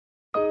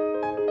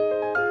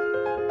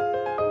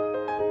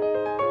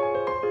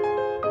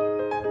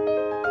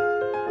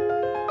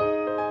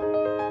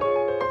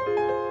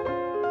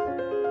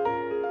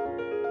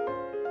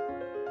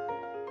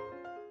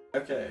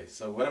Okay,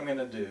 so what I'm going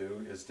to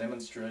do is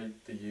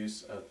demonstrate the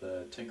use of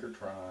the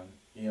Tinkertron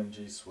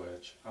EMG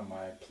switch on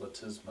my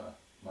platysma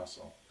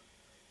muscle.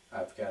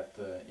 I've got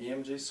the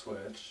EMG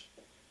switch.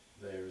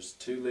 There's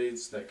two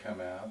leads that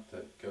come out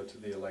that go to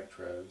the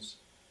electrodes.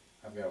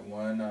 I've got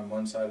one on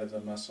one side of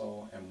the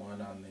muscle and one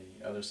on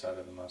the other side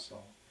of the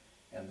muscle.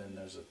 And then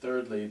there's a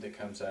third lead that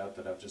comes out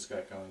that I've just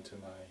got going to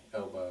my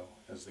elbow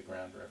as the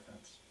ground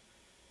reference.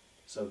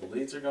 So the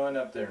leads are going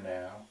up there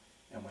now,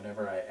 and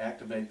whenever I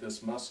activate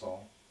this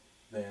muscle,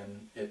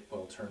 then it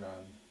will turn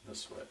on the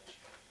switch.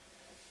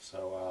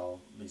 So I'll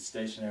be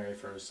stationary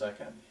for a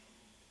second.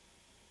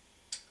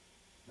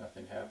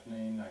 Nothing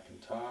happening. I can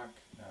talk.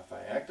 Now if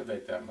I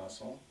activate that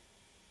muscle,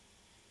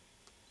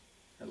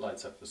 it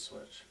lights up the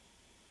switch.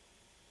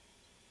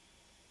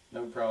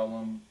 No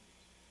problem.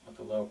 With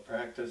a little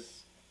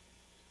practice,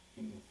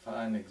 you can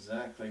find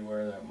exactly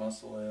where that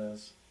muscle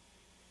is,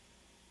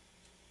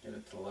 get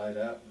it to light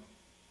up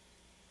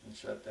and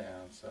shut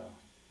down. So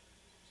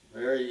it's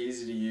very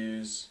easy to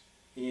use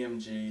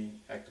EMG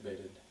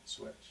activated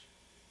switch.